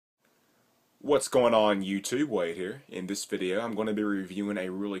What's going on YouTube? Wade here. In this video I'm going to be reviewing a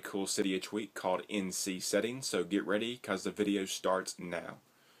really cool Cydia tweak called NC Settings, so get ready because the video starts now.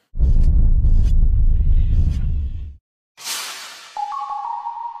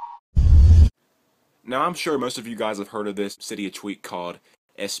 Now I'm sure most of you guys have heard of this Cydia tweak called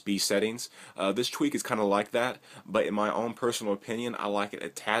SB Settings. This tweak is kind of like that, but in my own personal opinion I like it a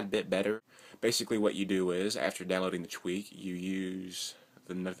tad bit better. Basically what you do is, after downloading the tweak, you use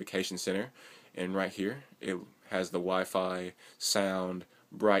the notification center, and right here it has the Wi-Fi, sound,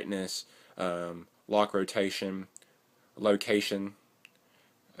 brightness, lock rotation, location,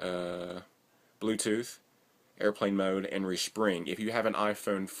 Bluetooth, airplane mode, and respring. If you have an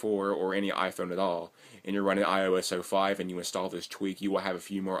iPhone 4 or any iPhone at all and you're running iOS 05 and you install this tweak, you will have a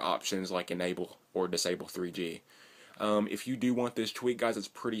few more options like enable or disable 3G. If you do want this tweak, guys, it's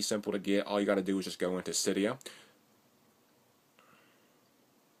pretty simple to get. All you got to do is just go into Cydia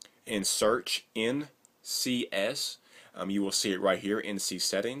and search NCS. You will see it right here, NC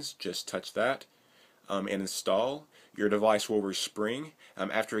Settings. Just touch that and install. Your device will respring.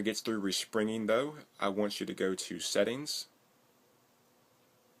 After it gets through respringing, though, I want you to go to Settings,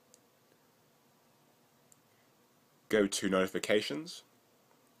 go to Notifications.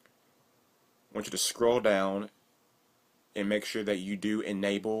 I want you to scroll down and make sure that you do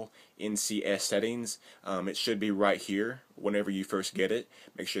enable NCS settings. It should be right here whenever you first get it.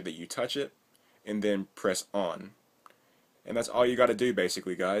 Make sure that you touch it and then press on. And that's all you got to do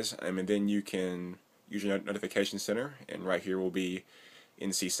basically, guys. And then you can use your notification center, and right here will be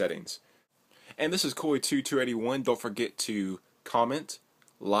NC settings. And this is Koi2281. Don't forget to comment,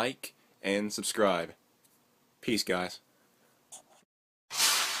 like, and subscribe. Peace, guys.